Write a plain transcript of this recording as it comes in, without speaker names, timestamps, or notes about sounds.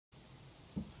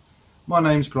My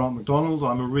name's Grant Macdonald.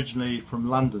 I'm originally from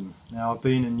London. Now I've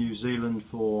been in New Zealand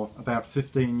for about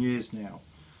 15 years now.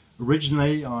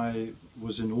 Originally I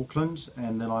was in Auckland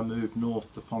and then I moved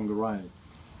north to Whangarei.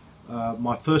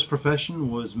 My first profession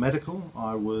was medical.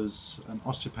 I was an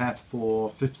osteopath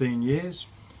for 15 years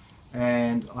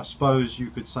and I suppose you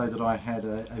could say that I had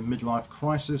a midlife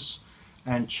crisis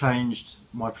and changed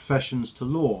my professions to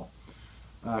law.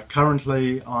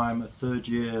 Currently I'm a third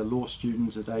year law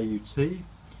student at AUT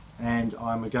and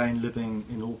I'm again living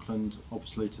in Auckland,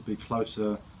 obviously to be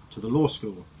closer to the law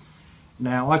school.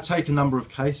 Now I take a number of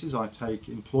cases. I take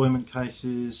employment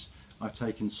cases, I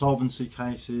take insolvency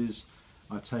cases,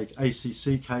 I take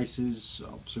ACC cases,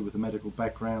 obviously with a medical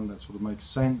background that sort of makes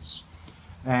sense,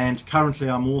 and currently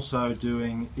I'm also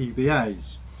doing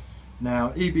EBAs. Now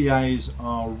EBAs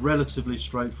are relatively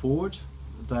straightforward.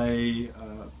 They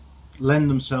lend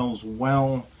themselves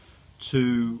well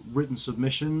to written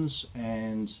submissions,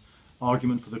 and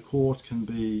argument for the court can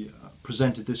be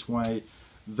presented this way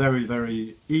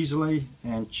very easily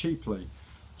and cheaply.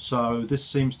 So this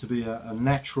seems to be a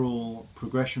natural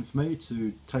progression for me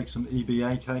to take some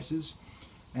EBA cases.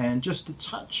 And just to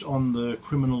touch on the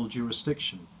criminal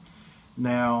jurisdiction.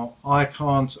 Now I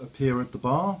can't appear at the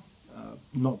bar,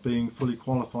 not being fully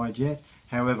qualified yet.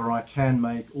 However, I can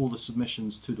make all the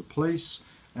submissions to the police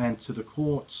and to the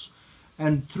courts,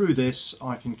 and through this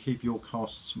I can keep your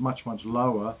costs much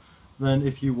lower than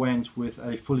if you went with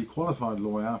a fully qualified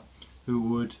lawyer who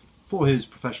would, for his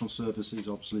professional services,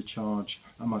 obviously charge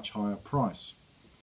a much higher price.